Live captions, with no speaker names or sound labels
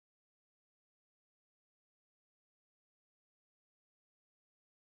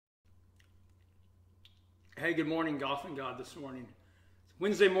Hey, good morning, Golf and God this morning. It's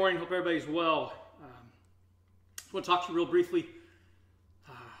Wednesday morning. Hope everybody's well. I want to talk to you real briefly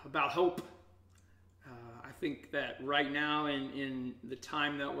about hope. I think that right now in the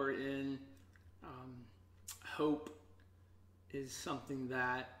time that we're in, hope is something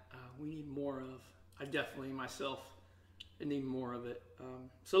that we need more of. I definitely myself need more of it.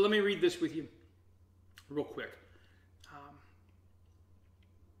 So let me read this with you real quick.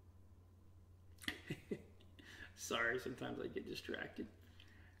 Sorry, sometimes I get distracted.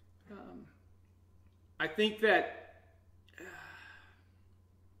 I think that,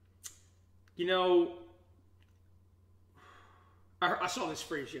 I saw this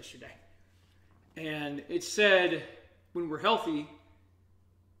phrase yesterday, and it said, when we're healthy,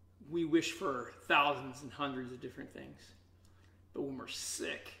 we wish for thousands and hundreds of different things. But when we're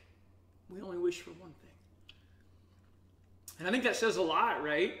sick, we only wish for one thing. And I think that says a lot,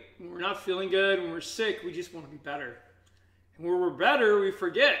 right? When we're not feeling good, when we're sick, we just want to be better. And when we're better, we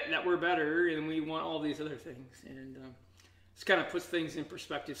forget that we're better, and we want all these other things. And this kind of puts things in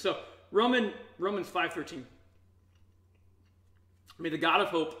perspective. So Romans 5:13. May the God of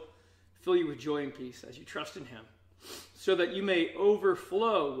hope fill you with joy and peace as you trust in him, so that you may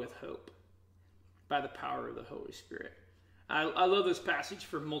overflow with hope by the power of the Holy Spirit. I love this passage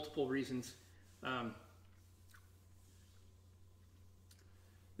for multiple reasons.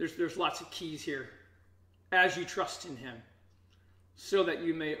 There's lots of keys here. As you trust in him, so that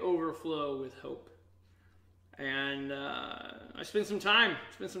you may overflow with hope. And I spent some time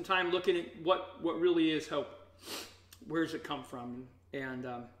looking at what really is hope. Where does it come from? And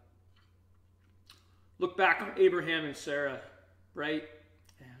look back on Abraham and Sarah, right?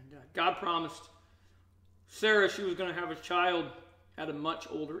 And God promised Sarah she was going to have a child at a much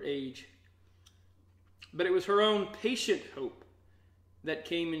older age. But it was her own patient hope that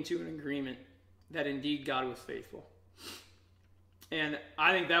came into an agreement that indeed God was faithful. And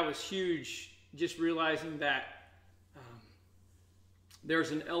I think that was huge, just realizing that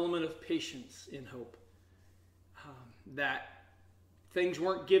there's an element of patience in hope. That things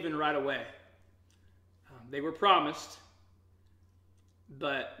weren't given right away. They were promised,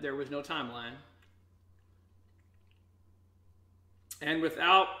 but there was no timeline. And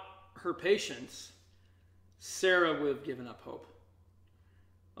without her patience, Sarah would have given up hope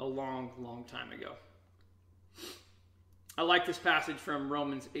a long, long time ago. I like this passage from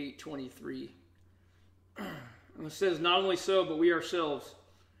Romans 8:23. It says, not only so, but we ourselves,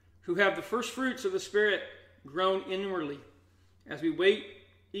 who have the first fruits of the Spirit, groan inwardly as we wait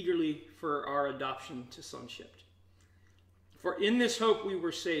eagerly for our adoption to sonship. For in this hope we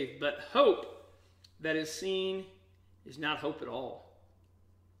were saved, but hope that is seen is not hope at all.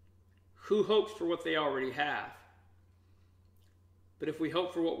 Who hopes for what they already have? But if we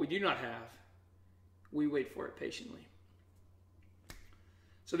hope for what we do not have, we wait for it patiently.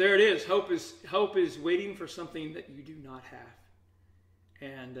 So there it is. Hope is waiting for something that you do not have.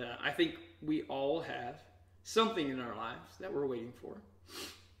 And I think we all have something in our lives that we're waiting for.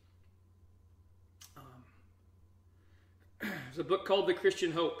 There's a book called The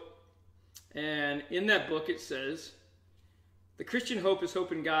Christian Hope. And in that book it says, the Christian hope is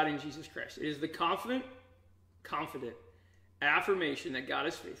hope in God in Jesus Christ. It is the confident affirmation that God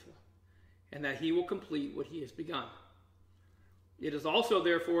is faithful and that he will complete what he has begun. It is also,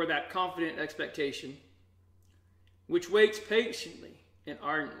 therefore, that confident expectation which waits patiently and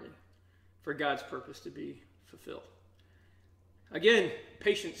ardently for God's purpose to be fulfilled. Again,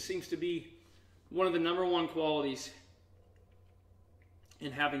 patience seems to be one of the number one qualities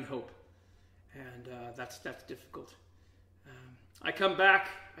in having hope, and that's difficult. I come back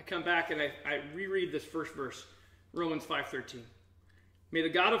and I reread this first verse, Romans 5:13. May the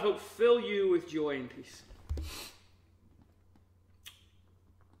God of hope fill you with joy and peace.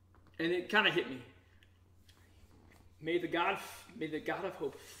 And it kind of hit me. May the God of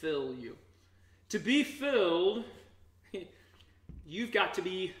hope fill you. To be filled, you've got to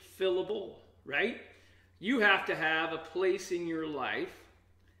be fillable, right? You have to have a place in your life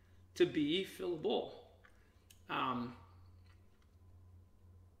to be fillable. I'm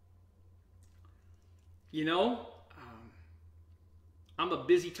a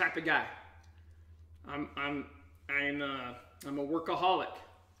busy type of guy. I'm a workaholic,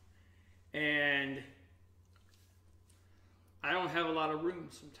 and I don't have a lot of room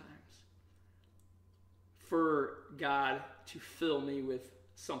sometimes for God to fill me with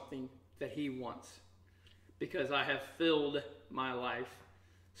something that he wants, because I have filled my life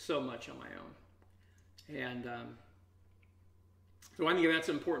so much on my own. And so I think that's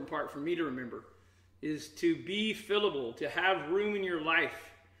an important part for me to remember, is to be fillable, to have room in your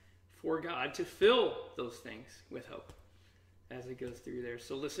life for God to fill those things with hope as it goes through there.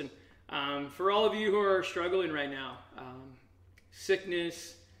 So listen, for all of you who are struggling right now,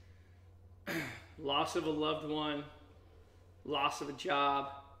 sickness, loss of a loved one, loss of a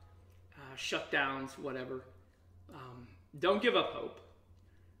job, shutdowns, whatever, don't give up hope.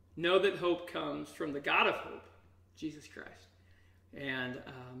 Know that hope comes from the God of hope, Jesus Christ. And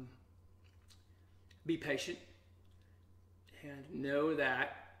be patient. And know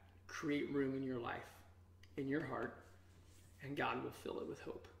that. Create room in your life, in your heart, and God will fill it with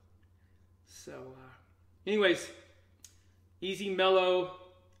hope. So, anyways, easy, mellow,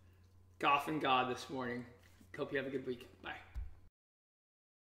 golf and God this morning. Hope you have a good week. Bye.